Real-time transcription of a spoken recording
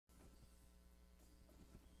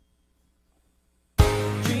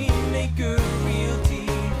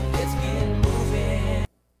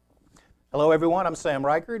Hello everyone, I'm Sam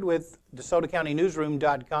Reichard with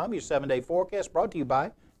DeSotoCountyNewsroom.com, your 7-day forecast brought to you by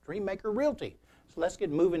Dreammaker Realty. So let's get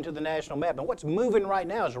moving to the national map. And what's moving right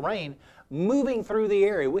now is rain moving through the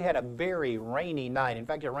area. We had a very rainy night. In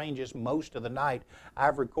fact, it rained just most of the night.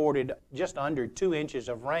 I've recorded just under 2 inches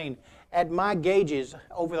of rain at my gauges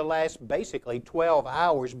over the last basically 12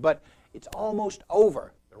 hours, but it's almost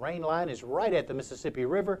over. The rain line is right at the Mississippi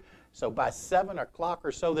River, so by 7 o'clock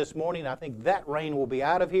or so this morning, I think that rain will be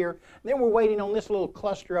out of here. And then we're waiting on this little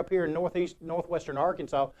cluster up here in northwestern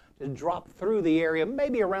Arkansas to drop through the area,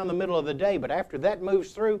 maybe around the middle of the day, but after that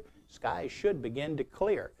moves through, skies should begin to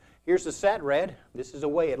clear. Here's the SAT-RAD. This is the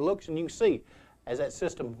way it looks, and you can see as that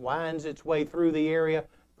system winds its way through the area,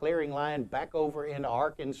 clearing line back over into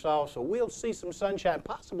Arkansas. So we'll see some sunshine,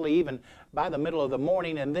 possibly even by the middle of the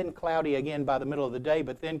morning, and then cloudy again by the middle of the day,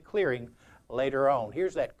 but then clearing later on.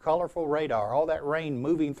 Here's that colorful radar, all that rain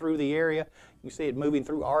moving through the area. You see it moving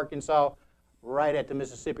through Arkansas right at the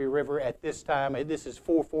Mississippi River at this time. This is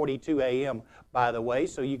 4:42 a.m., by the way,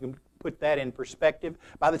 so you can put that in perspective.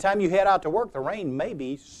 By the time you head out to work, the rain may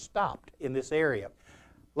be stopped in this area.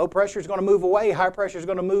 Low pressure is going to move away, high pressure is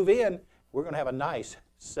going to move in. We're going to have a nice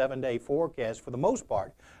 7-day forecast for the most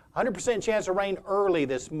part. 100% chance of rain early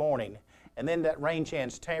this morning, and then that rain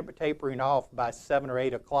chance tapering off by 7 or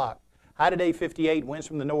 8 o'clock. High today 58, winds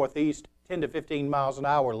from the northeast, 10 to 15 miles an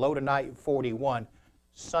hour, low tonight 41.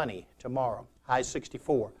 Sunny tomorrow, high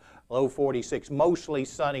 64, low 46. Mostly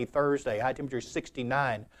sunny Thursday, high temperature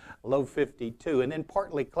 69, low 52. And then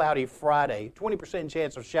partly cloudy Friday, 20%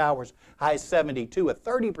 chance of showers, high 72. A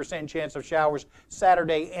 30% chance of showers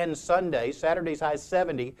Saturday and Sunday. Saturday's high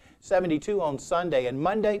 70, 72 on Sunday. And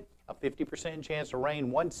Monday, a 50% chance of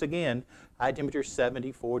rain once again, high temperature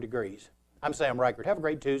 74 degrees. I'm Sam Reichard. Have a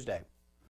great Tuesday.